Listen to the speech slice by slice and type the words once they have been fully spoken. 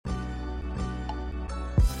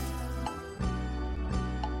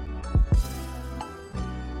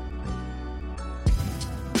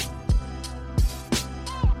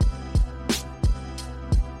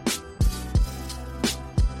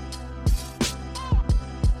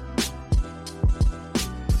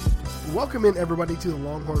Welcome in, everybody, to the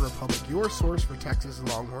Longhorn Republic, your source for Texas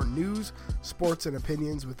Longhorn news, sports, and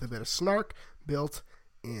opinions with a bit of snark built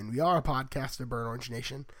in. We are a podcast of Burnt Orange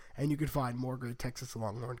Nation, and you can find more great Texas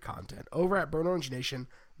Longhorn content over at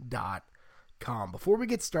BurntOrangeNation.com. Before we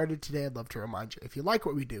get started today, I'd love to remind you, if you like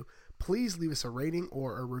what we do, please leave us a rating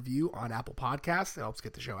or a review on Apple Podcasts. It helps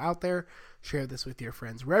get the show out there. Share this with your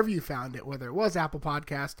friends wherever you found it, whether it was Apple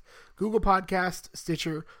Podcast, Google Podcast,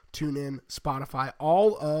 Stitcher, TuneIn, Spotify,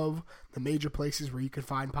 all of the major places where you can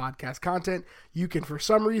find podcast content. You can, for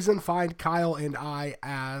some reason, find Kyle and I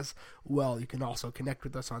as well. You can also connect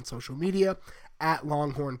with us on social media at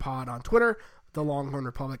Longhorn Pod on Twitter, the Longhorn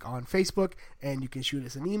Republic on Facebook, and you can shoot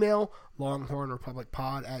us an email,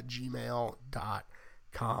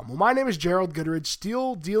 longhornrepublicpod@gmail.com. Well, my name is Gerald Goodridge,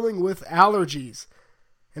 still dealing with allergies,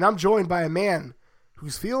 and I'm joined by a man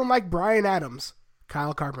who's feeling like Bryan Adams,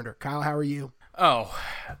 Kyle Carpenter. Kyle, how are you? Oh,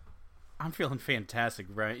 I'm feeling fantastic.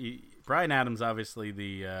 Bryan Adams, obviously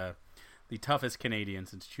the toughest Canadian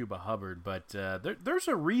since Chuba Hubbard, but there's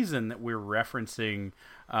a reason that we're referencing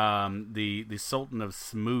the Sultan of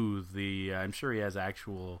Smooth. I'm sure he has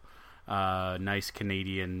actual nice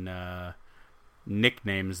Canadian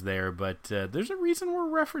nicknames there, but there's a reason we're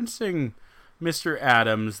referencing Mr.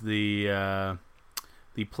 Adams, the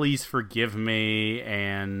Please Forgive Me,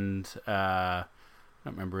 and I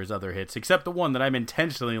don't remember his other hits, except the one that I'm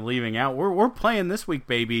intentionally leaving out. We're playing this week,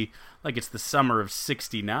 baby, like it's the summer of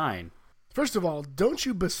 '69. First of all, don't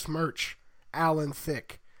you besmirch Alan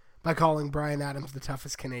Thicke by calling Bryan Adams the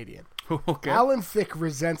toughest Canadian. Okay. Alan Thicke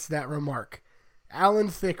resents that remark. I'm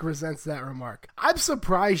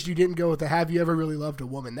surprised you didn't go with the "Have you ever really loved a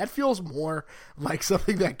woman?" That feels more like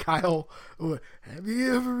something that Kyle would. Have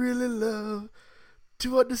you ever really loved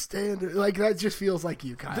to understand it? Like, that just feels like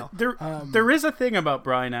you, Kyle. There is a thing about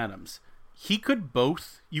Bryan Adams. He could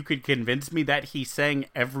both. You could convince me that he sang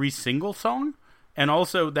every single song, and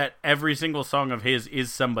also that every single song of his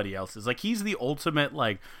is somebody else's. Like, he's the ultimate,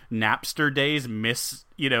 like, Napster days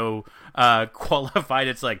qualified.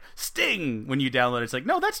 It's like Sting when you download it. It's like,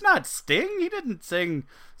 no, that's not Sting. He didn't sing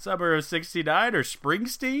Summer of '69 or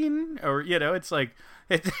Springsteen, or, it's like,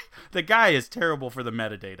 the guy is terrible for the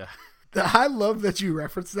metadata. I love that you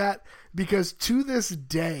reference that, because to this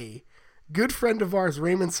day, good friend of ours,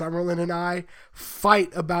 Raymond Summerlin, and I fight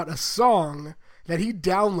about a song that he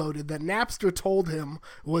downloaded that Napster told him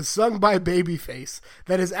was sung by Babyface,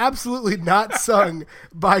 that is absolutely not sung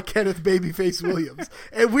by Kenneth Babyface Williams.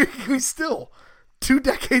 And we still, 2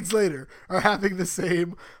 decades later, are having the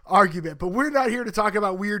same argument. But we're not here to talk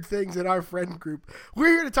about weird things in our friend group. We're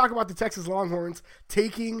here to talk about the Texas Longhorns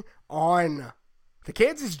taking on the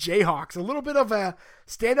Kansas Jayhawks. A little bit of a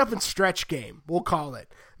stand-up and stretch game, we'll call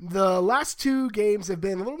it. The last 2 games have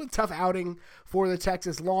been a little bit tough outing for the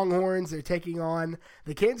Texas Longhorns. They're taking on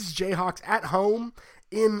the Kansas Jayhawks at home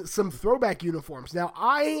in some throwback uniforms. Now,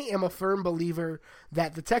 I am a firm believer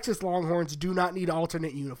that the Texas Longhorns do not need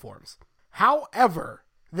alternate uniforms. However,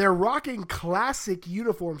 they're rocking classic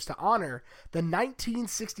uniforms to honor the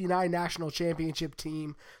 1969 National Championship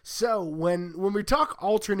team. So when we talk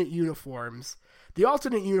alternate uniforms, the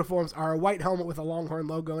alternate uniforms are a white helmet with a Longhorn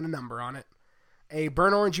logo and a number on it, a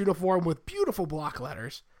burnt orange uniform with beautiful block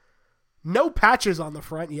letters, no patches on the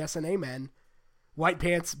front, yes and amen, white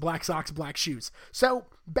pants, black socks, black shoes. So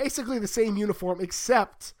basically the same uniform,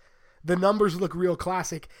 except the numbers look real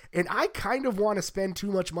classic, and I kind of want to spend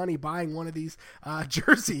too much money buying one of these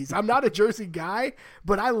jerseys. I'm not a jersey guy,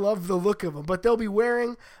 but I love the look of them. But they'll be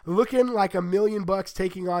looking like $1 million,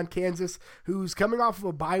 taking on Kansas, who's coming off of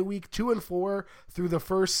a bye week, 2-4 through the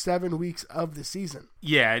first 7 weeks of the season.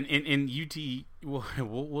 Yeah, and UT,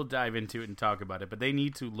 we'll dive into it and talk about it, but they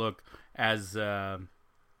need to look as good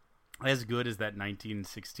as that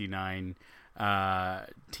 1969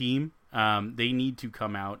 team. They need to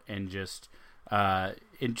come out and just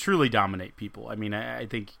and truly dominate people. I mean, I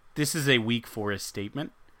think this is a week for a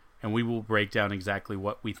statement, and we will break down exactly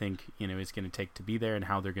what we think is going to take to be there and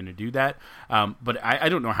how they're going to do that. But I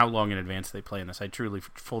don't know how long in advance they play in this. I truly,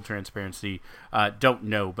 full transparency, don't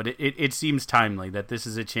know. But it seems timely that this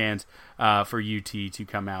is a chance for UT to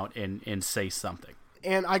come out and say something.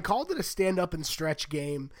 And I called it a stand-up and stretch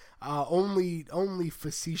game, only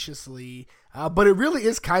facetiously, but it really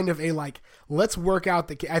is kind of a, like, let's work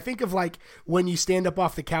out I think of, like, when you stand up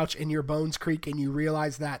off the couch and your bones creak and you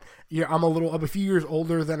realize that I'm a few years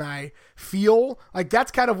older than I feel. Like, that's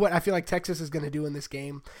kind of what I feel like Texas is going to do in this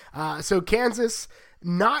game. So Kansas,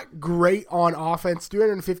 not great on offense,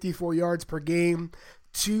 354 yards per game,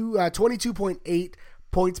 22.8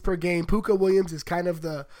 points per game. Pooka Williams is kind of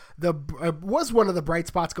was one of the bright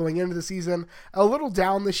spots going into the season. A little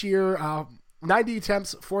down this year. 90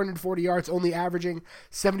 attempts, 440 yards, only averaging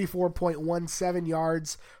 74.17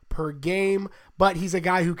 yards per game, but he's a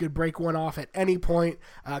guy who could break one off at any point.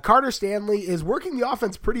 Carter Stanley is working the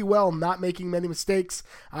offense pretty well, not making many mistakes,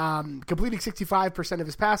 completing 65% of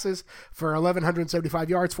his passes for 1,175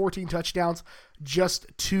 yards, 14 touchdowns, just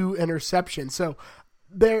 2 interceptions. So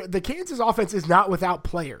the Kansas offense is not without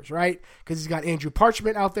players, right? Because he's got Andrew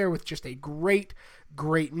Parchment out there with just a great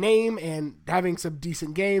name and having some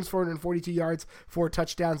decent games, 442 yards, 4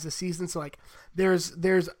 touchdowns this season. So like there's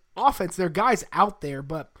offense, there are guys out there,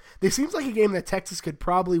 but this seems like a game that Texas could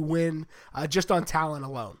probably win just on talent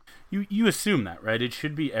alone. You assume that, right? It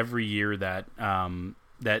should be every year that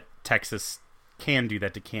that Texas can do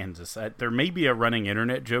that to Kansas. There may be a running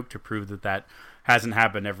internet joke to prove that hasn't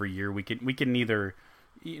happened every year. We can neither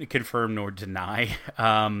confirm nor deny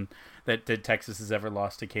that Texas has ever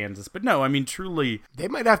lost to Kansas. But no, I mean, truly... They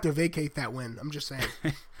might have to vacate that win. I'm just saying.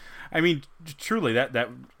 I mean, truly, that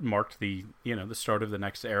marked the start of the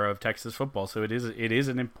next era of Texas football. So it is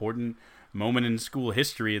an important moment in school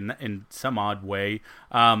history in some odd way.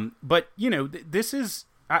 But, this is...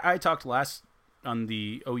 I talked last on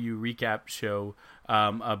the OU recap show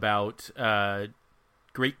about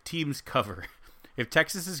great teams cover. If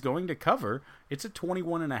Texas is going to cover, it's a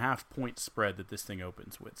 21.5 point spread that this thing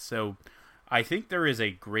opens with. So I think there is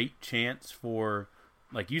a great chance for,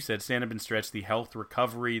 like you said, stand up and stretch, the health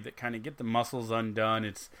recovery that kind of get the muscles undone.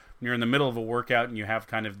 It's when you're in the middle of a workout and you have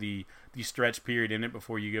kind of the stretch period in it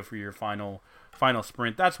before you go for your final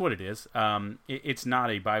sprint. That's what it is. It's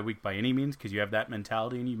not a bye week by any means because you have that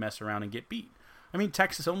mentality and you mess around and get beat. I mean,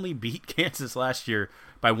 Texas only beat Kansas last year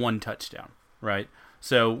by 1 touchdown, right?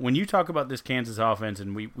 So when you talk about this Kansas offense,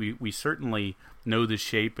 and we certainly know the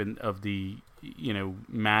shape of the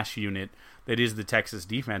mash unit that is the Texas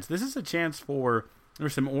defense, this is a chance for,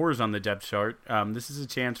 there's some oars on the depth chart. This is a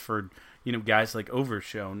chance for guys like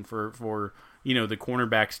Overshown, for the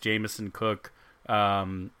cornerbacks Jamison Cook,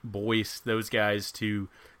 Boyce, those guys to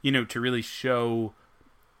really show,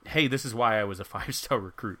 hey, this is why I was a 5-star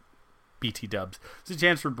recruit. BT Dubs. It's a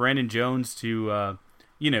chance for Brandon Jones to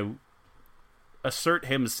assert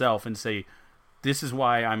himself and say, this is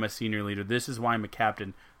why I'm a senior leader. This is why I'm a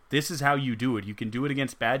captain. This is how you do it. You can do it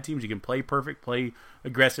against bad teams. You can play perfect, play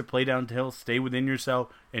aggressive, play downhill, stay within yourself,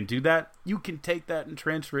 and do that. You can take that and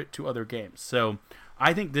transfer it to other games. So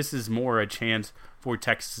I think this is more a chance for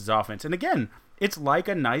Texas's offense. And again, it's like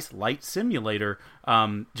a nice light simulator.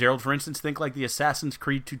 Gerald, for instance, think like the Assassin's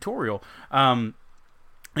Creed tutorial.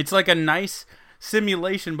 It's like a nice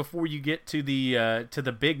simulation before you get to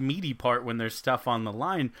the big meaty part when there's stuff on the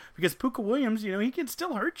line, because Puka Williams, he can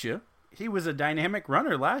still hurt you. He was a dynamic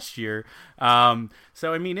runner last year.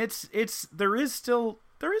 So I mean, there is still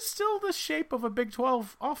the shape of a Big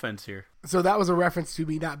 12 offense here. So that was a reference to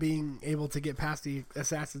me not being able to get past the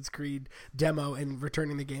Assassin's Creed demo and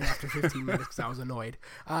returning the game after 15 minutes because I was annoyed.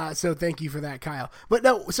 So thank you for that, Kyle. But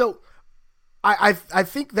no, so I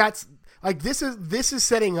think that's like this is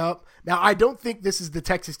setting up. Now, I don't think this is the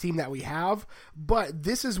Texas team that we have, but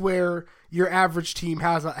this is where your average team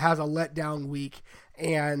has a letdown week,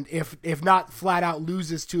 and if not flat out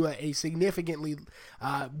loses to a significantly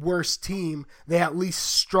worse team, they at least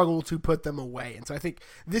struggle to put them away. And so I think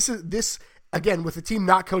this again, with the team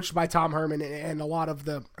not coached by Tom Herman and a lot of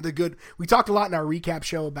the good, we talked a lot in our recap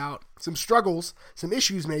show about some struggles, some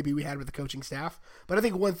issues maybe we had with the coaching staff. But I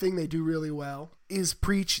think one thing they do really well is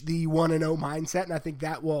preach the 1-0 mindset, and I think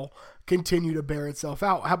that will continue to bear itself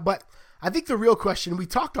out. But I think the real question, we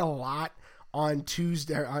talked a lot on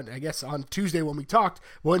Tuesday, on Tuesday when we talked,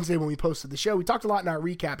 Wednesday when we posted the show, we talked a lot in our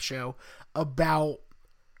recap show about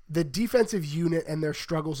the defensive unit and their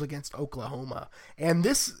struggles against Oklahoma. And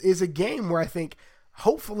this is a game where I think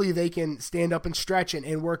hopefully they can stand up and stretch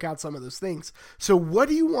and work out some of those things. So what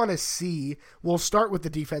do you want to see? We'll start with the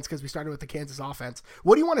defense because we started with the Kansas offense.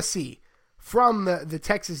 What do you want to see from the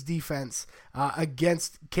Texas defense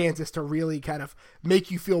against Kansas to really kind of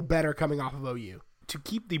make you feel better coming off of OU? To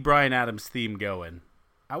keep the Bryan Adams theme going,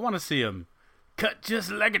 I want to see him cut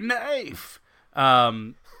just like a knife.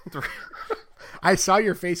 I saw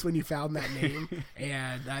your face when you found that name,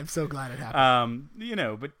 and I'm so glad it happened.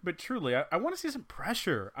 But truly, I want to see some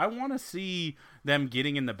pressure. I want to see them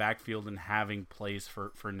getting in the backfield and having plays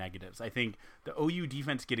for negatives. I think the OU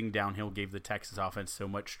defense getting downhill gave the Texas offense so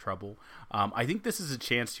much trouble. I think this is a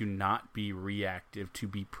chance to not be reactive, to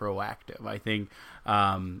be proactive. I think,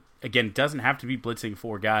 again, it doesn't have to be blitzing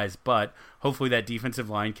 4 guys, but hopefully that defensive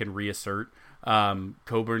line can reassert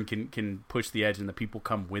Coburn can push the edge and the people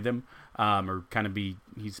come with him, or kind of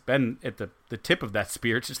he's been at the tip of that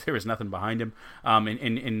spear. It's just there was nothing behind him,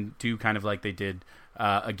 and do kind of like they did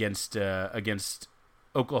against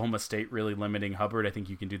Oklahoma State, really limiting Hubbard. I think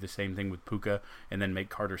you can do the same thing with Puka and then make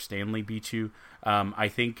Carter Stanley beat you. I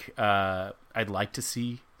think I'd like to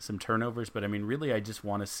see some turnovers, but I mean, really, I just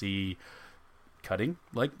want to see cutting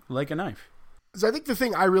like a knife. So I think the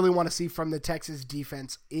thing I really want to see from the Texas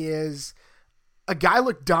defense is a guy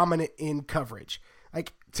look dominant in coverage.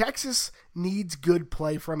 Like, Texas needs good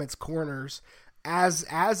play from its corners as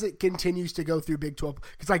it continues to go through Big 12.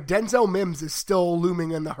 Because, like, Denzel Mims is still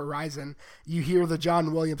looming in the horizon. You hear the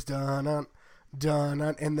John Williams dun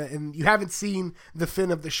and you haven't seen the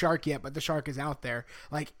fin of the shark yet, but the shark is out there.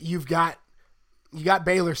 Like, you got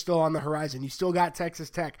Baylor still on the horizon. You still got Texas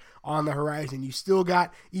Tech on the horizon. You still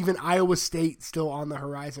got even Iowa State still on the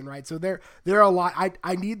horizon, right? So there are a lot.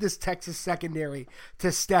 I need this Texas secondary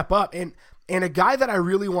to step up. And a guy that I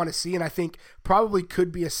really want to see, and I think probably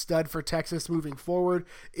could be a stud for Texas moving forward,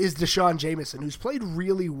 is Deshaun Jamison, who's played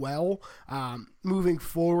really well moving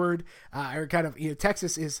forward. Or kind of,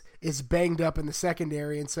 Texas is banged up in the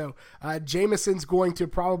secondary, and so Jamison's going to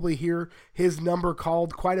probably hear his number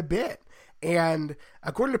called quite a bit. And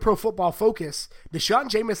according to Pro Football Focus, Deshaun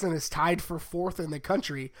Jamison is tied for 4th in the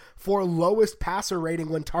country for lowest passer rating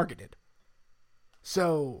when targeted.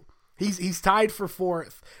 So he's tied for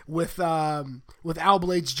 4th with Al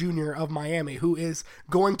Blades Jr. of Miami, who is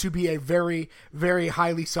going to be a very, very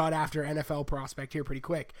highly sought after NFL prospect here pretty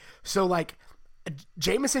quick. So like,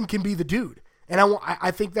 Jamison can be the dude. And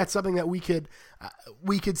I think that's something that we could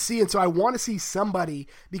see. And so I want to see somebody,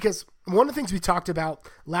 because one of the things we talked about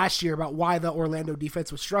last year about why the Orlando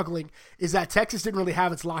defense was struggling is that Texas didn't really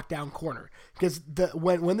have its lockdown corner. Because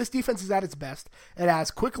when this defense is at its best, it has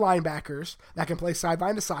quick linebackers that can play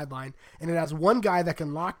sideline to sideline, and it has one guy that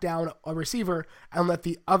can lock down a receiver and let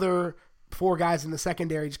the other 4 guys in the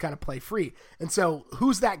secondary just kind of play free. And so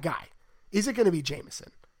who's that guy? Is it going to be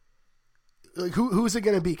Jamison? Like, who's it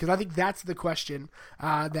going to be? Because I think that's the question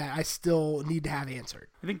that I still need to have answered.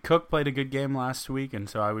 I think Cook played a good game last week, and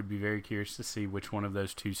so I would be very curious to see which one of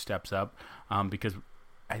those two steps up, because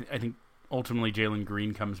I think ultimately Jalen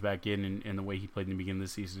Green comes back in, and the way he played in the beginning of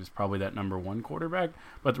the season is probably that number 1 quarterback.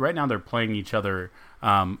 But right now they're playing each other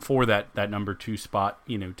for that number 2 spot,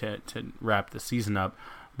 to wrap the season up.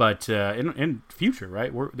 But in future,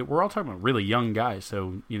 right, we're all talking about really young guys,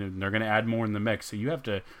 so they're going to add more in the mix. So you have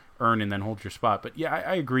to earn and then hold your spot. But yeah,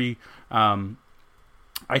 I agree.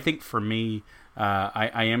 I think for me,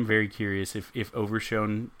 I am very curious if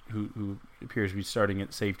Overshown, who appears to be starting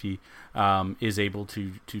at safety, is able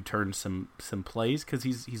to turn some plays, because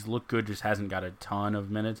he's looked good, just hasn't got a ton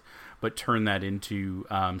of minutes, but turn that into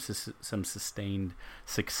some sustained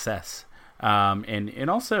success. And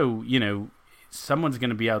also, someone's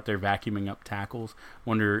going to be out there vacuuming up tackles.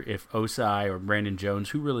 Wonder if Osai or Brandon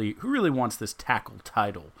Jones, who really wants this tackle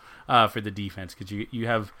title for the defense, because you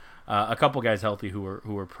have a couple guys healthy who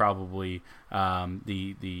are probably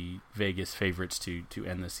the Vegas favorites to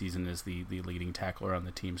end the season as the leading tackler on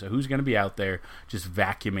the team. So who's going to be out there just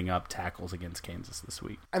vacuuming up tackles against Kansas this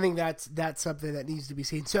week? I think that's something that needs to be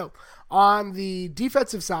seen. So on the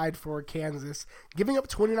defensive side for Kansas, giving up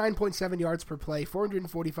 29.7 yards per play,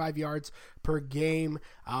 445 yards per game,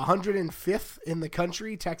 105th in the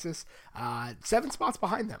country. Texas, 7 spots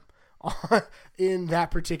behind them in that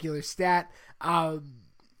particular stat.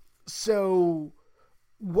 So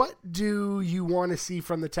what do you want to see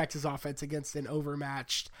from the Texas offense against an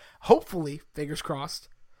overmatched, hopefully, fingers crossed,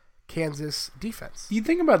 Kansas defense? You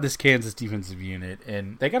think about this Kansas defensive unit,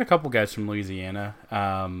 and they got a couple guys from Louisiana.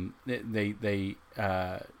 They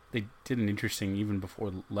did an interesting, even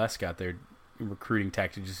before Les got there, recruiting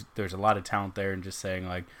tactic. There's a lot of talent there, and just saying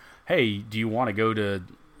like, hey, do you want to go to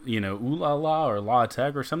Ooh La La or La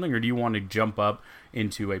Tech or something, or do you want to jump up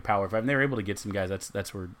into a Power 5? And they were able to get some guys.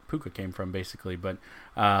 That's where Puka came from, basically. But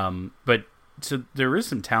so there is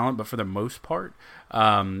some talent, but for the most part,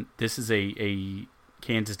 this is a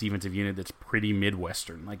Kansas defensive unit that's pretty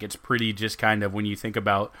Midwestern. Like, it's pretty just kind of, when you think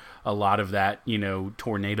about a lot of that,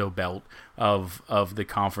 tornado belt of the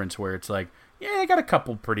conference, where it's like, yeah, they got a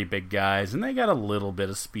couple pretty big guys, and they got a little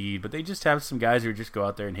bit of speed, but they just have some guys who just go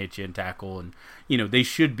out there and hit you and tackle, and they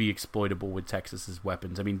should be exploitable with Texas's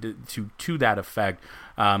weapons. I mean, to that effect,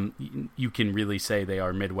 you can really say they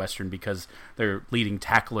are Midwestern, because their leading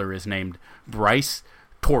tackler is named Bryce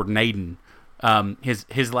Tornaden.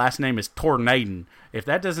 His last name is Tornaden. If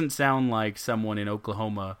that doesn't sound like someone in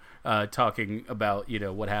Oklahoma talking about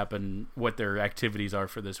what happened, what their activities are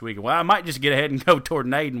for this week, well, I might just get ahead and go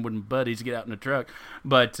Tornaden with my buddies, get out in the truck.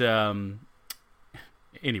 But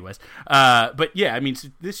Anyways, but yeah, I mean, so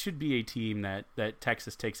this should be a team that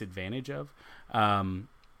Texas takes advantage of.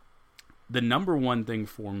 The number one thing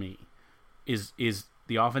for me is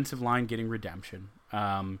the offensive line getting redemption.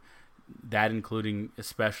 That including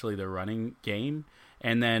especially the running game.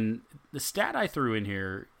 And then the stat I threw in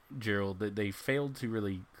here, Gerald, that they failed to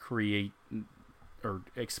really create or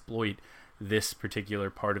exploit this particular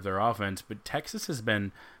part of their offense, but Texas has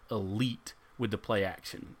been elite with the play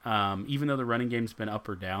action. Even though the running game's been up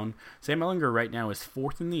or down, Sam Ehlinger right now is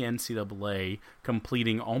fourth in the NCAA,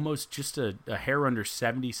 completing almost just a hair under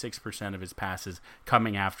 76% of his passes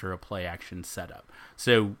coming after a play action setup.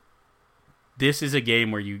 So this is a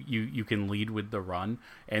game where you can lead with the run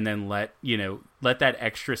and then let that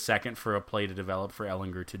extra second for a play to develop for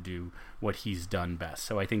Ehlinger to do what he's done best.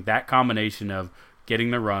 So I think that combination of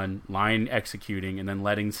getting the run, line executing, and then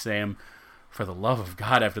letting Sam, for the love of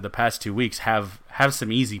God, after the past 2 weeks, have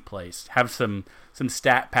some easy plays, have some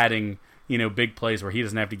stat padding, big plays where he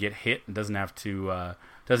doesn't have to get hit and doesn't have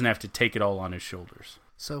to take it all on his shoulders.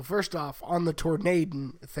 So first off, on the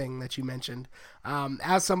tornado thing that you mentioned,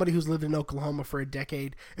 as somebody who's lived in Oklahoma for a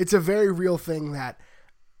decade, it's a very real thing that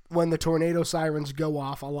when the tornado sirens go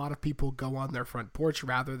off, a lot of people go on their front porch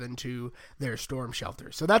rather than to their storm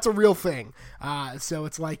shelter. So that's a real thing. So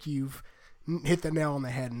it's like you've hit the nail on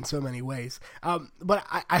the head in so many ways. But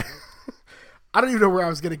I I don't even know where I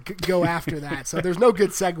was going to go after that. So there's no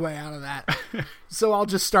good segue out of that. So I'll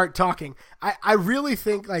just start talking. I really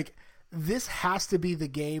think like this has to be the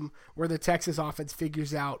game where the Texas offense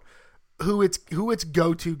figures out who its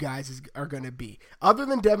go-to guys are going to be. Other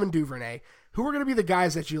than Devin Duvernay, who are going to be the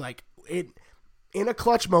guys that you like in a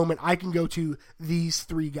clutch moment, I can go to these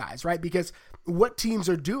three guys, right? Because what teams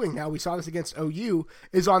are doing now, we saw this against OU,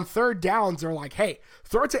 is on third downs, they're like, hey,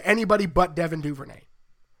 throw it to anybody but Devin Duvernay.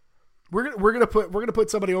 We're gonna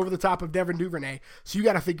put somebody over the top of Devin Duvernay, so you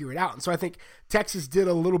got to figure it out. And so I think Texas did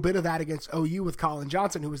a little bit of that against OU with Colin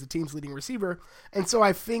Johnson, who was the team's leading receiver. And so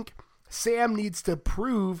I think Sam needs to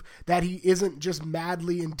prove that he isn't just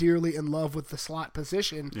madly and dearly in love with the slot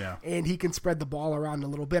position, and he can spread the ball around a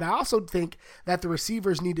little bit. I also think that the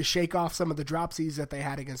receivers need to shake off some of the dropsies that they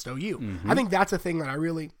had against OU. Mm-hmm. I think that's a thing that I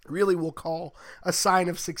really, really will call a sign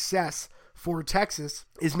of success for Texas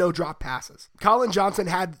is no drop passes. Colin Johnson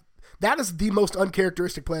that is the most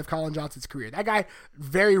uncharacteristic play of Colin Johnson's career. That guy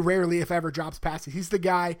very rarely, if ever, drops passes. He's the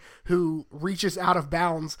guy who reaches out of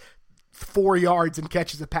bounds 4 yards and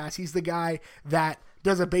catches a pass. He's the guy that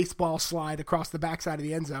does a baseball slide across the backside of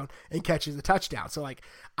the end zone and catches a touchdown. So, like,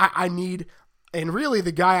 I need, and really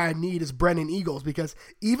the guy I need is Brennan Eagles, because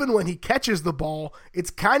even when he catches the ball, it's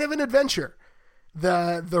kind of an adventure.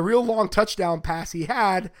 The real long touchdown pass he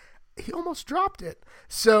had, he almost dropped it.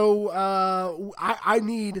 So I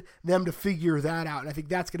need them to figure that out, and I think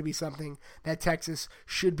that's going to be something that Texas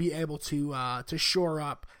should be able to shore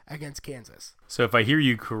up against Kansas. So if I hear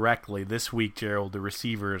you correctly, this week, Gerald, the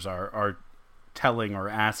receivers are telling or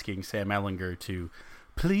asking Sam Ehlinger to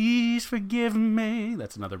please forgive me.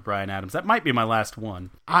 That's another Bryan Adams. That might be my last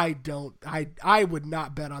one. I would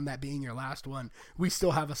not bet on that being your last one. We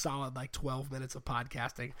still have a solid 12 minutes of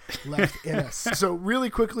podcasting left in us. So really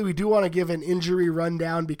quickly, we do want to give an injury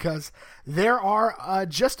rundown because there are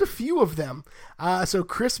just a few of them. So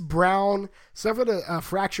Chris Brown suffered a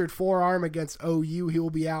fractured forearm against OU. He will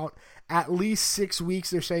be out at least 6 weeks.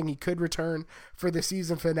 They're saying he could return for the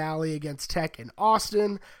season finale against Tech in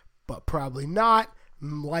Austin, but probably not.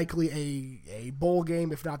 Likely a bowl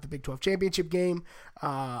game, if not the Big 12 championship game.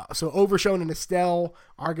 So Overshown and Estelle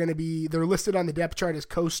are going to be, they're listed on the depth chart as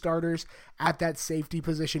co-starters at that safety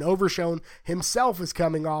position. Overshown himself is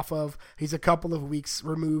coming off of, he's a couple of weeks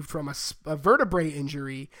removed from a vertebrae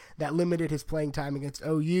injury that limited his playing time against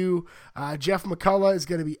OU. Jeff McCullough is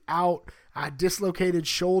going to be out. Dislocated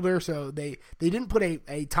shoulder, so they didn't put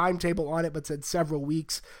a timetable on it, but said several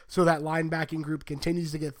weeks, so that linebacking group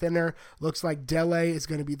continues to get thinner. Looks like Dele is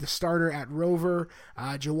going to be the starter at Rover.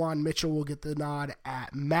 Jawan Mitchell will get the nod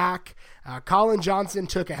at Mac. Colin Johnson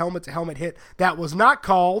took a helmet-to-helmet hit that was not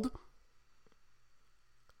called,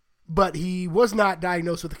 but he was not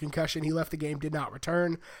diagnosed with a concussion. He left the game, did not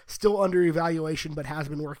return. Still under evaluation, but has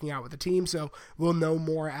been working out with the team, so we'll know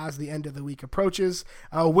more as the end of the week approaches.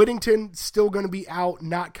 Whittington still going to be out,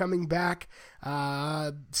 not coming back.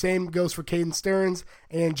 Same goes for Caden Stearns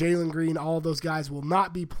and Jalen Green. All of those guys will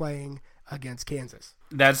not be playing against Kansas.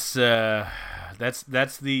 That's the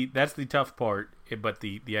tough part, but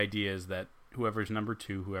the idea is that whoever's number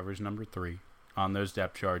 2, whoever's number 3 on those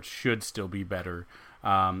depth charts should still be better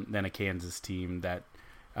than a Kansas team that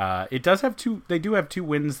It does have two. They do have 2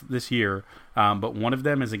 wins this year, but one of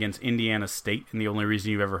them is against Indiana State, and the only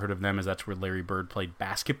reason you've ever heard of them is that's where Larry Bird played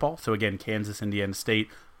basketball. So again, Kansas, Indiana State,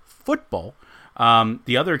 football.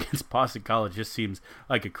 The other against Boston College just seems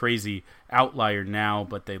like a crazy outlier now,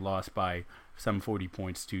 but they lost by some 40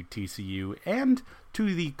 points to TCU and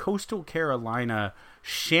to the Coastal Carolina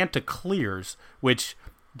Chanticleers, which,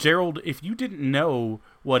 Gerald, if you didn't know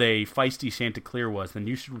what a feisty Chanticleer was, then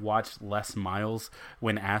you should watch Les Miles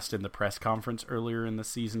when asked in the press conference earlier in the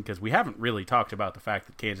season, because we haven't really talked about the fact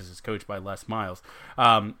that Kansas is coached by Les Miles.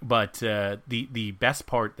 But the best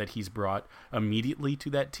part that he's brought immediately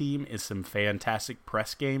to that team is some fantastic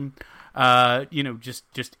press game.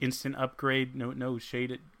 Just instant upgrade. No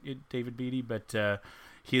shade at David Beatty, but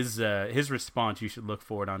his response, you should look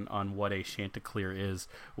for it on what a Chanticleer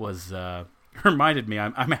was reminded me.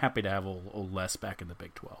 I'm happy to have old Les back in the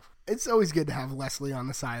Big 12. It's always good to have Leslie on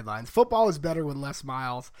the sidelines. Football is better when Les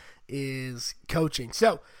Miles is coaching.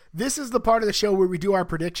 So this is the part of the show where we do our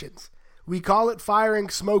predictions. We call it Firing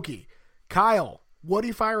Smokey. Kyle, what are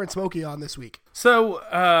you firing Smokey on this week? So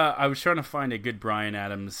I was trying to find a good Bryan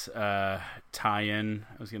Adams tie-in.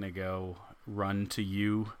 I was going to go Run to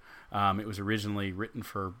You. It was originally written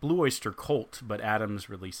for Blue Oyster Cult, but Adams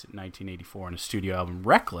released it in 1984 on a studio album.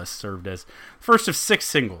 Reckless served as first of 6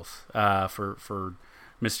 singles for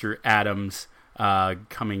Mr. Adams,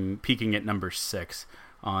 peaking at number 6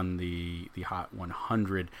 on the Hot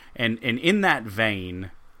 100. And in that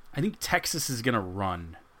vein, I think Texas is going to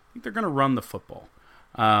run. I think they're going to run the football.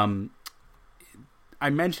 I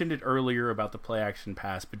mentioned it earlier about the play-action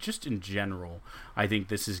pass, but just in general, I think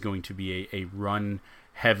this is going to be a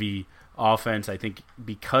run-heavy offense. I think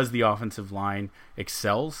because the offensive line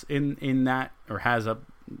excels in that, or has up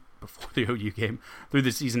before the OU game through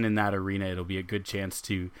the season in that arena, it'll be a good chance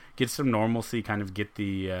to get some normalcy, kind of get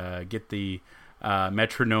the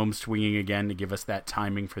metronome swinging again to give us that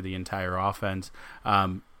timing for the entire offense.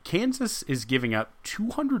 Kansas is giving up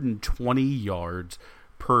 220 yards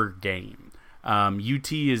per game.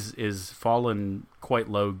 UT is fallen quite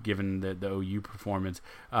low given the OU performance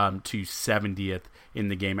to 70th in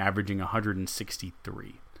the game, averaging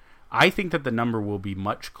 163. I think that the number will be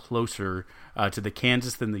much closer to the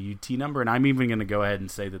Kansas than the UT number, and I'm even going to go ahead and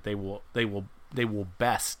say that they will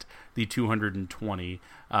best the 220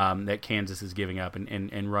 that Kansas is giving up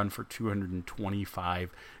and run for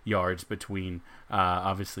 225 yards between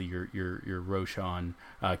obviously your Roschon,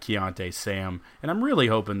 Keontae, Sam, and I'm really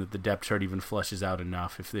hoping that the depth chart even flushes out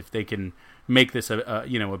enough if they can make this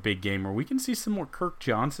a big game where we can see some more Kirk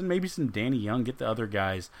Johnson, maybe some Danny Young, get the other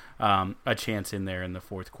guys a chance in there in the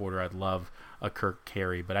fourth quarter. I'd love a Kirk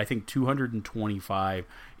carry, but I think 225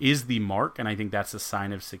 is the mark, and I think that's a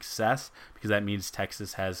sign of success because that means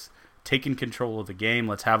Texas has taken control of the game.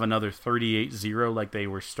 Let's have another 38-0 like they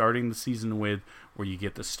were starting the season with, where you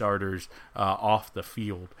get the starters off the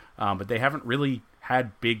field. But they haven't really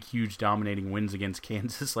had big, huge, dominating wins against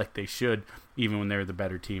Kansas like they should, even when they're the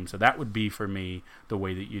better team. So that would be, for me, the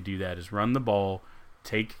way that you do that is run the ball,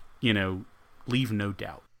 leave no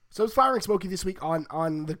doubt. So it's Firing Smokey this week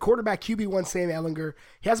on the quarterback QB1, Sam Ehlinger.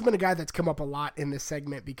 He hasn't been a guy that's come up a lot in this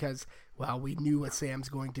segment because, well, we knew what Sam's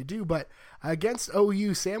going to do. But against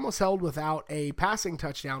OU, Sam was held without a passing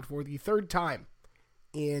touchdown for the 3rd time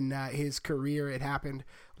in his career. It happened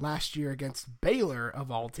last year against Baylor,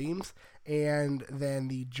 of all teams, and then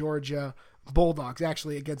the Georgia Bulldogs.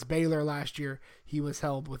 Actually, against Baylor last year, he was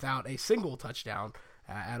held without a single touchdown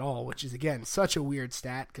at all, which is, again, such a weird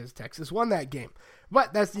stat because Texas won that game.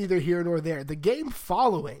 But that's neither here nor there. The game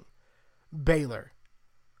following Baylor,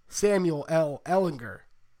 Samuel L. Ehlinger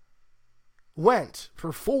went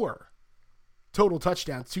for 4 total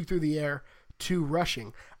touchdowns, 2 through the air, 2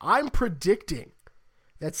 rushing. I'm predicting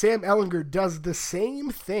that Sam Ehlinger does the same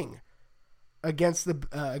thing against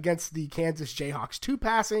the Kansas Jayhawks. 2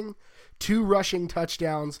 passing, 2 rushing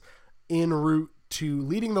touchdowns en route to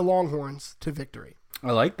leading the Longhorns to victory.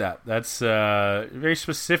 I like that. That's very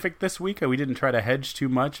specific this week. We didn't try to hedge too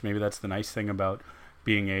much. Maybe that's the nice thing about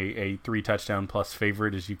being a 3-touchdown plus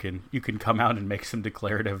favorite is you can come out and make some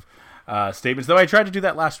declarative statements. Though I tried to do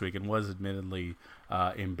that last week and was admittedly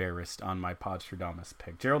embarrassed on my Podstradamus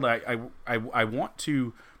pick. Gerald, I want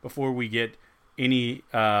to, before we get any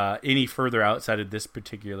further outside of this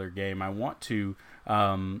particular game, I want to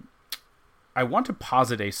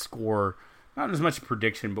posit a score, not as much a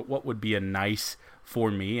prediction, but what would be a nice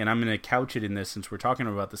for me, and I'm going to couch it in this since we're talking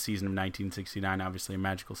about the season of 1969, obviously a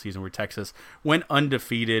magical season where Texas went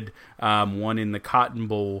undefeated, won in the Cotton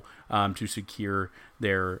Bowl to secure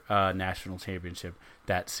their national championship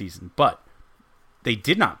that season. But they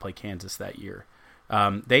did not play Kansas that year.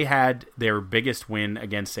 They had their biggest win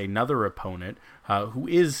against another opponent who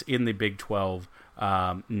is in the Big 12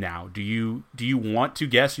 now. Do you want to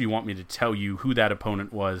guess, or do you want me to tell you who that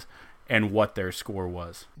opponent was and what their score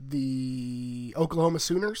was? The Oklahoma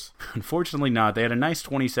Sooners? Unfortunately not. They had a nice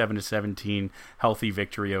 27-17 healthy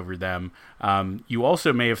victory over them. You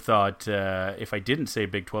also may have thought, if I didn't say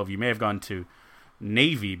Big 12, you may have gone to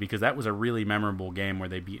Navy, because that was a really memorable game where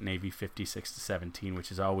they beat Navy 56-17,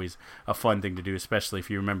 which is always a fun thing to do, especially if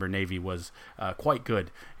you remember Navy was quite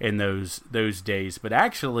good in those days. But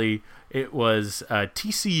actually, it was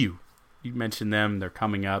TCU. You mentioned them; they're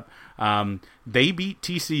coming up. They beat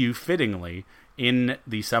TCU fittingly in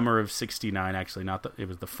the summer of '69. Actually, it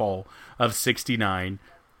was the fall of '69.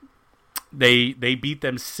 They beat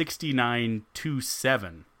them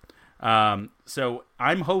 69-7. So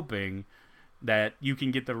I'm hoping that you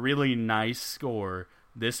can get the really nice score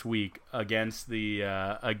this week against the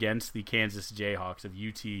Kansas Jayhawks of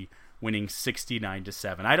UT winning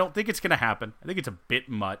 69-7. I don't think it's going to happen. I think it's a bit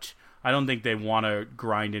much. I don't think they want to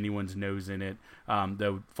grind anyone's nose in it.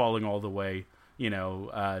 Though falling all the way,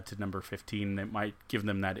 to number 15, that might give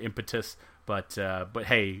them that impetus. But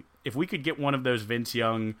hey, if we could get one of those Vince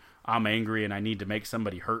Young, I'm angry and I need to make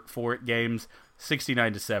somebody hurt for it games,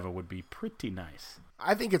 69-7 would be pretty nice.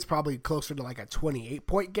 I think it's probably closer to like a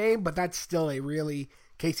 28-point game, but that's still a really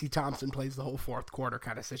Casey Thompson plays the whole fourth quarter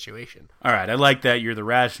kind of situation. All right, I like that. You're the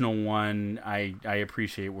rational one. I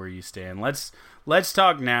appreciate where you stand. Let's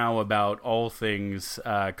talk now about all things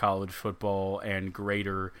college football and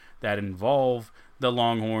greater that involve the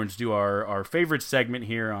Longhorns. Do our favorite segment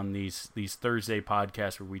here on these Thursday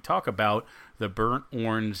podcasts where we talk about the burnt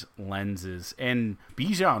orange lenses. And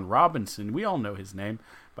Bijan Robinson, we all know his name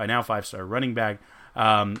by now, 5-star running back,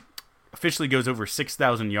 officially goes over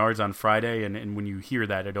 6,000 yards on Friday. And when you hear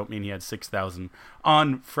that, I don't mean he had 6,000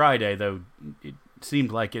 on Friday, though it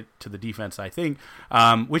seemed like it to the defense, I think,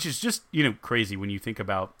 which is just, crazy when you think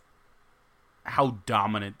about how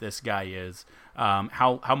dominant this guy is,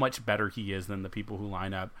 how much better he is than the people who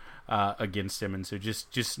line up against him. And so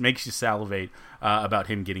just makes you salivate about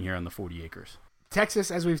him getting here on the 40 acres. Texas,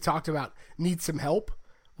 as we've talked about, needs some help,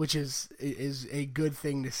 which is a good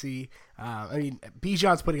thing to see.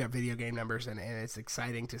 Bijan's putting up video game numbers, and it's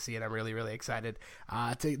exciting to see it. I'm really, really excited.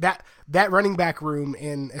 That running back room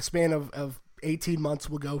in a span of 18 months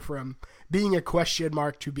will go from being a question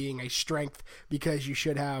mark to being a strength, because you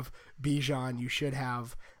should have Bijan, you should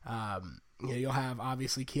have you'll have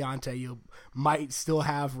obviously Keontae, you might still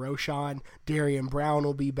have Roshan, Darian Brown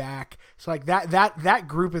will be back. So like that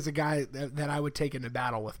group is a guy that I would take into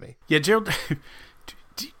battle with me. Yeah, Gerald,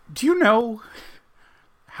 do you know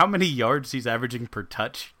how many yards he's averaging per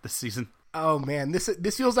touch this season? Oh man,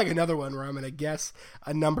 this feels like another one where I'm going to guess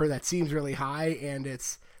a number that seems really high and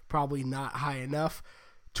it's probably not high enough.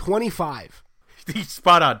 25. He's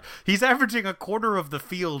spot on. He's averaging a quarter of the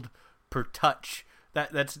field per touch.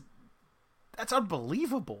 That's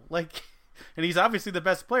unbelievable. And he's obviously the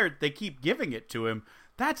best player. They keep giving it to him.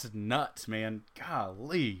 That's nuts, man.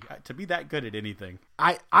 Golly, to be that good at anything.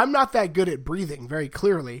 I'm not that good at breathing, very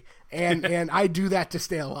clearly, and I do that to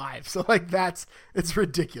stay alive. So it's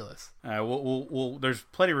ridiculous. We'll there's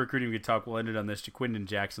plenty of recruiting we could talk. We'll end it on this. Jaquindon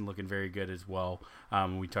Jackson looking very good as well.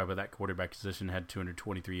 We talk about that quarterback position, had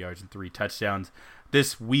 223 yards and 3 touchdowns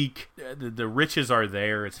this week. The riches are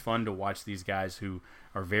there. It's fun to watch these guys who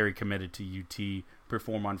are very committed to UT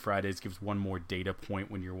perform on Fridays. Gives one more data point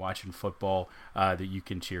when you're watching football that you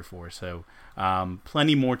can cheer for. So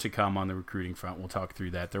plenty more to come on the recruiting front. We'll talk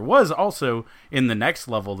through that. There was also in the next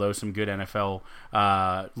level, though, some good NFL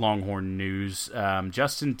Longhorn news.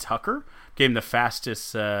 Justin Tucker became the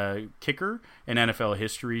fastest kicker in NFL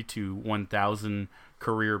history to 1,000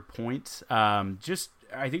 career points.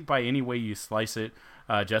 I think by any way you slice it,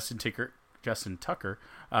 Justin Tucker, Ticker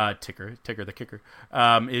the kicker,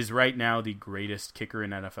 is right now the greatest kicker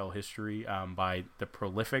in NFL history by the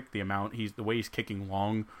prolific, the way he's kicking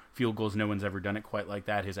long field goals. No one's ever done it quite like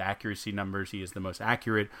that. His accuracy numbers, he is the most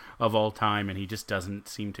accurate of all time, and he just doesn't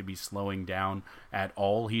seem to be slowing down at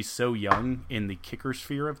all. He's so young in the kicker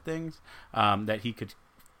sphere of things that he could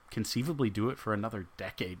conceivably do it for another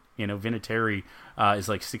decade. Vinatieri is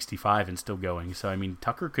like 65 and still going. So,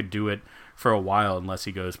 Tucker could do it for a while unless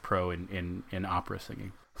he goes pro in opera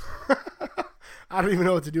singing. I don't even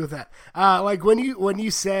know what to do with that. When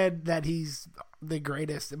you said that he's the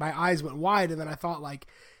greatest, my eyes went wide, and then I thought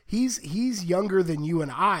he's younger than you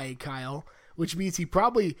and I, Kyle, which means he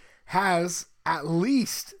probably has at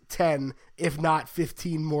least 10, if not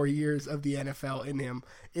 15 more years of the NFL in him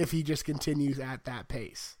if he just continues at that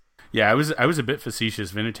pace. Yeah, I was a bit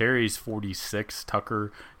facetious. Vinatieri's 46,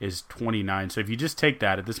 Tucker is 29. So if you just take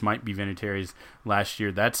that, this might be Vinatieri's last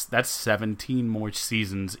year. That's 17 more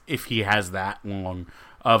seasons if he has that long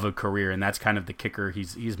of a career, and that's kind of the kicker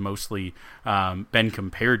he's mostly been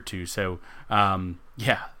compared to. So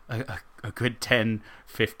a good 10,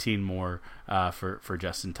 15 more for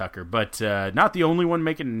Justin Tucker. But not the only one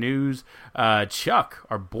making news. Chuck,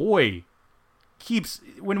 our boy,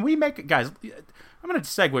 when we make it, guys, I'm going to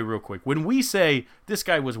segue real quick. When we say this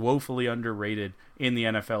guy was woefully underrated in the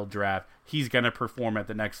NFL draft, he's going to perform at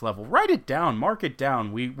the next level. Write it down, mark it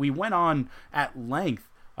down. We went on at length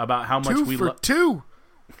about how much we two.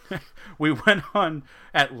 We went on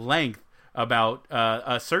at length about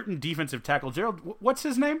a certain defensive tackle. Gerald, what's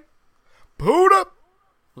his name? Buddha.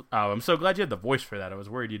 Oh, I'm so glad you had the voice for that. I was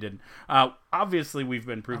worried you didn't. Obviously, we've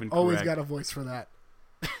been proven correct. Always got a voice for that.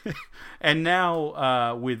 And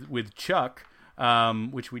now with Chuck,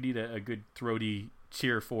 which we need a good throaty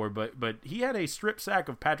cheer for, but he had a strip sack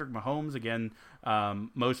of Patrick Mahomes again.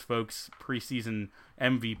 Most folks preseason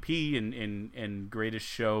MVP and greatest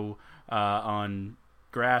show on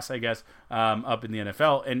grass, I guess, up in the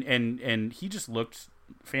NFL, and he just looked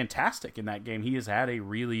fantastic in that game. He has had a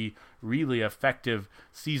really, really effective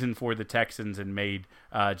season for the Texans and made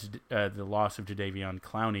the loss of Jadeveon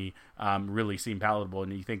Clowney really seem palatable.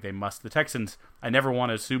 And you think the Texans, I never want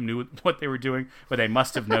to assume knew what they were doing, but they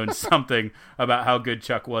must have known something about how good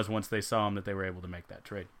Chuck was once they saw him, that they were able to make that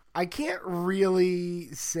trade. I can't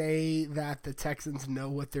really say that the Texans know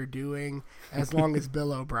what they're doing as long as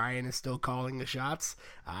Bill O'Brien is still calling the shots.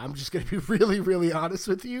 I'm just going to be really, really honest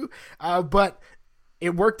with you. But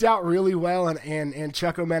it worked out really well, and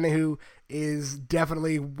Chuck Omenihu is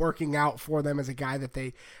definitely working out for them as a guy that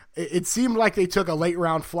it seemed like they took a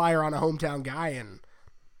late-round flyer on a hometown guy, and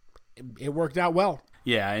it worked out well.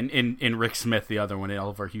 Yeah, and Rick Smith, the other one, all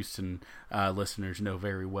of our Houston listeners know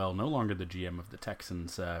very well, no longer the GM of the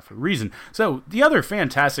Texans for a reason. So the other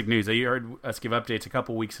fantastic news, you heard us give updates a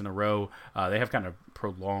couple weeks in a row. They have kind of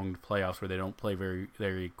prolonged playoffs where they don't play very,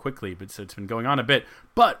 very quickly, but so it's been going on a bit.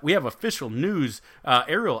 But we have official news.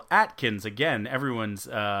 Ariel Atkins, again, everyone's,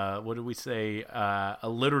 what did we say,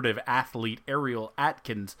 alliterative athlete Ariel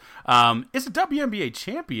Atkins, is a WNBA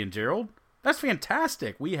champion, Gerald. That's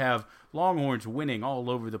fantastic. We have Longhorns winning all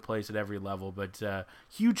over the place at every level, but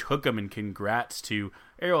huge hook'em and congrats to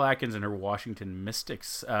Ariel Atkins and her Washington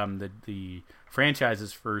Mystics, the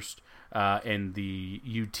franchise's first and the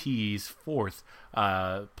UT's fourth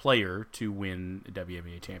player to win the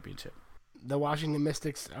WNBA championship. The Washington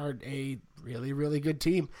Mystics are a really, really good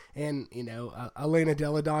team, and Elena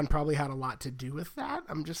Delle Donne probably had a lot to do with that.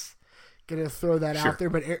 I'm just going to throw that out there,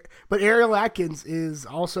 but Ariel Atkins is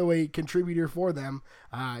also a contributor for them.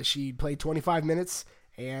 She played 25 minutes,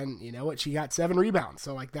 and you know what? She got 7 rebounds.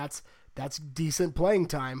 So that's decent playing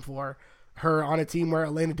time for her on a team where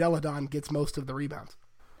Elena Delle Donne gets most of the rebounds.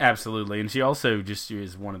 Absolutely, and she also just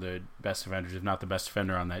is one of the best defenders, if not the best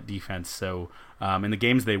defender on that defense. So in the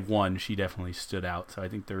games they won, she definitely stood out. So I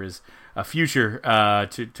think there is a future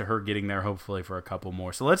to her getting there, hopefully, for a couple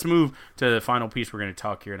more. So let's move to the final piece we're going to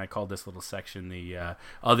talk here, and I called this little section the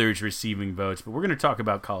others receiving votes. But we're going to talk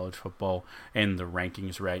about college football and the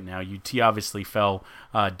rankings right now. UT obviously fell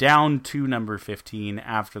down to number 15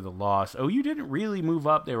 after the loss. OU didn't really move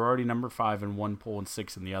up. They were already number 5 in one poll and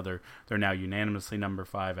 6 in the other. They're now unanimously number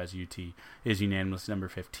 5, as UT is unanimously number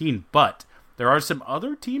 15. But there are some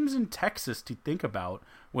other teams in Texas to think about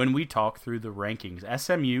when we talk through the rankings.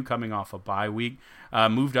 SMU, coming off a bye week,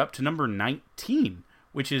 moved up to number 19,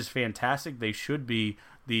 which is fantastic. They should be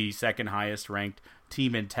the second highest ranked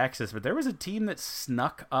team in Texas. But there was a team that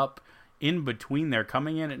snuck up in between there.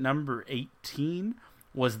 Coming in at number 18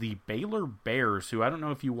 was the Baylor Bears, who I don't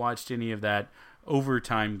know if you watched any of that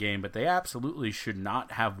overtime game, but they absolutely should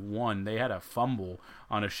not have won. They had a fumble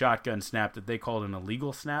on a shotgun snap that they called an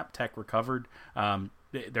illegal snap. Tech recovered.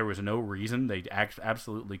 There was no reason. They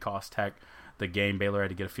absolutely cost Tech the game. Baylor had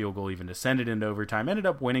to get a field goal even to send it into overtime. Ended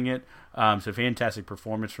up winning it. So fantastic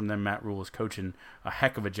performance from them. Matt Rule is coaching a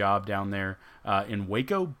heck of a job down there in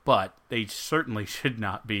Waco, but they certainly should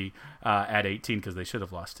not be at 18 because they should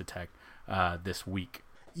have lost to Tech this week.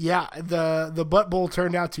 Yeah, the Butt Bowl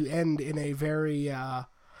turned out to end in a very,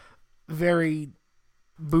 very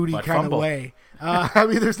booty butt kind fumble. of way. I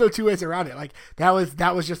mean, there's no two ways around it. Like that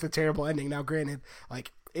was just a terrible ending. Now, granted,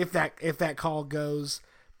 like if that call goes,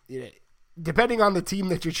 depending on the team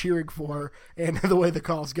that you're cheering for and the way the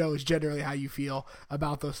calls go is generally how you feel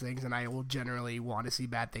about those things. And I will generally want to see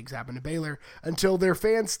bad things happen to Baylor until their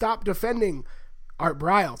fans stop defending Art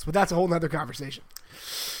Briles. But that's a whole nother conversation.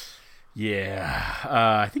 Yeah,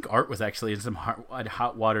 I think Art was actually in some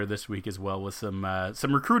hot water this week as well with some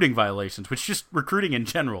recruiting violations, which just recruiting in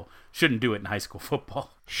general shouldn't do it in high school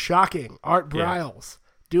football. Shocking. Art Briles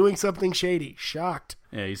doing something shady. Shocked.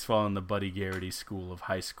 Yeah, he's following the Buddy Garrity school of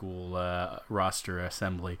high school roster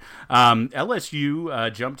assembly.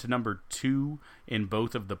 LSU jumped to number 2 in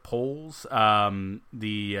both of the polls.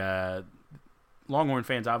 The Longhorn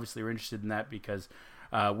fans obviously are interested in that because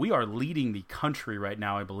we are leading the country right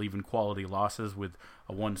now, I believe, in quality losses with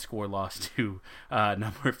a 1-score loss to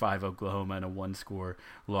number 5 Oklahoma and a 1-score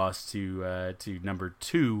loss to number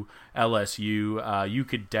 2 LSU. You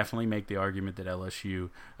could definitely make the argument that LSU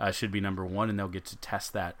should be number 1, and they'll get to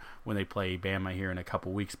test that when they play Bama here in a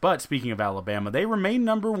couple weeks. But speaking of Alabama, they remain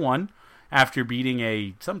number 1 after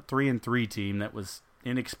beating some 3-3 team that was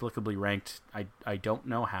inexplicably ranked. I don't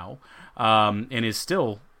know how, and is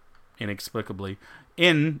still inexplicably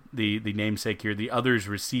in the namesake here. The others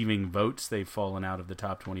receiving votes, they've fallen out of the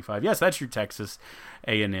top 25. Yes, that's your Texas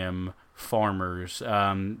A&M Farmers.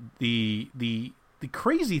 The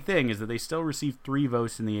crazy thing is that they still receive 3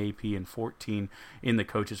 votes in the AP and 14 in the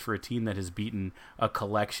coaches for a team that has beaten a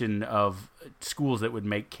collection of schools that would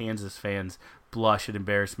make Kansas fans blush at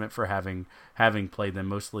embarrassment for having played them,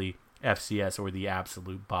 mostly FCS or the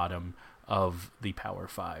absolute bottom of the Power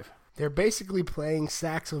 5. They're basically playing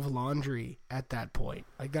sacks of laundry at that point.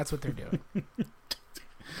 Like, that's what they're doing.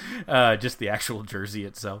 Just the actual jersey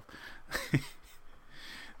itself.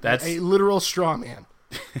 That's a literal straw man.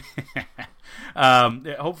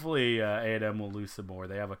 Hopefully A&M will lose some more.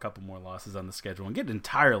 They have a couple more losses on the schedule and get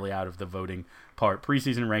entirely out of the voting part.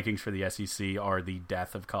 Preseason rankings for the SEC are the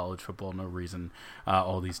death of college football. No reason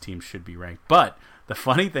all these teams should be ranked. But the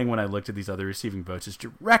funny thing when I looked at these other receiving votes is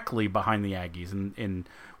directly behind the Aggies in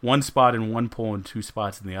one spot in one poll and 2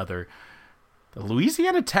 spots in the other. The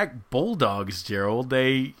Louisiana Tech Bulldogs, Gerald,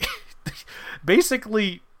 they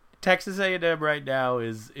basically... Texas A&M right now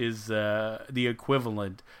is the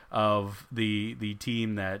equivalent of the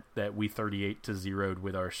team that we 38-0'd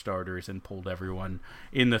with our starters and pulled everyone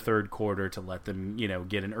in the third quarter to let them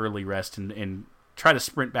get an early rest and try to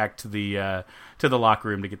sprint back to the locker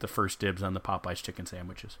room to get the first dibs on the Popeyes chicken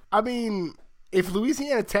sandwiches. I mean, if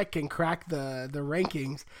Louisiana Tech can crack the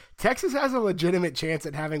rankings, Texas has a legitimate chance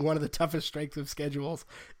at having one of the toughest strengths of schedules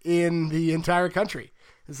in the entire country.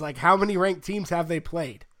 It's like, how many ranked teams have they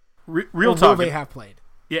played? Real talk. They have played.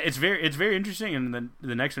 Yeah, it's very interesting. And then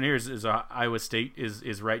the next one here is Iowa State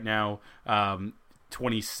is right now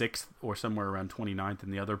 26th or somewhere around 29th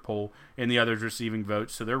in the other poll, and the others receiving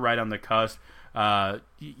votes. So they're right on the cusp.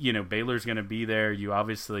 Baylor's going to be there. You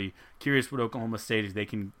obviously curious what Oklahoma State, if they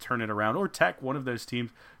can turn it around, or Tech, one of those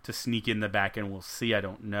teams, to sneak in the back end. We'll see. I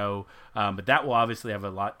don't know. But that will obviously have a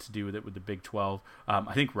lot to do with it with the Big 12.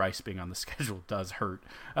 I think Rice being on the schedule does hurt.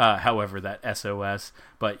 However, that SOS.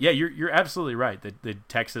 But yeah, you're absolutely right. That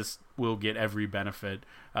Texas will get every benefit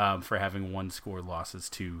for having 1-score losses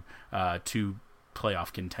to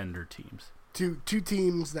playoff contender teams. Two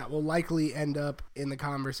teams that will likely end up in the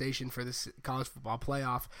conversation for this college football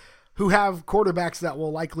playoff, who have quarterbacks that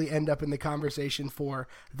will likely end up in the conversation for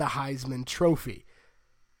the Heisman Trophy.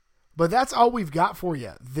 But that's all we've got for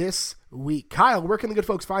you this week. Kyle, where can the good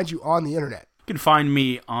folks find you on the internet? You can find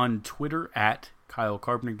me on Twitter at Kyle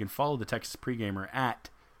Carpenter. You can follow the Texas Pregamer at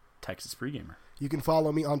Texas Pregamer. You can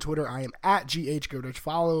follow me on Twitter. I am at GHGoDutch.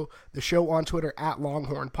 Follow the show on Twitter at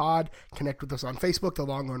Longhorn Pod. Connect with us on Facebook, The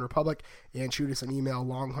Longhorn Republic, and shoot us an email,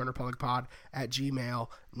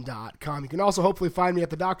 longhornrepublicpod@gmail.com. You can also hopefully find me at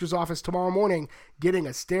the doctor's office tomorrow morning getting a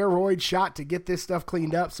steroid shot to get this stuff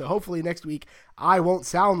cleaned up. So hopefully next week I won't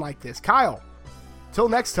sound like this. Kyle, till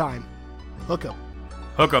next time, hook 'em.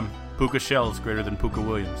 Hook 'em. Puka Shell is greater than Puka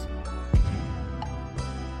Williams.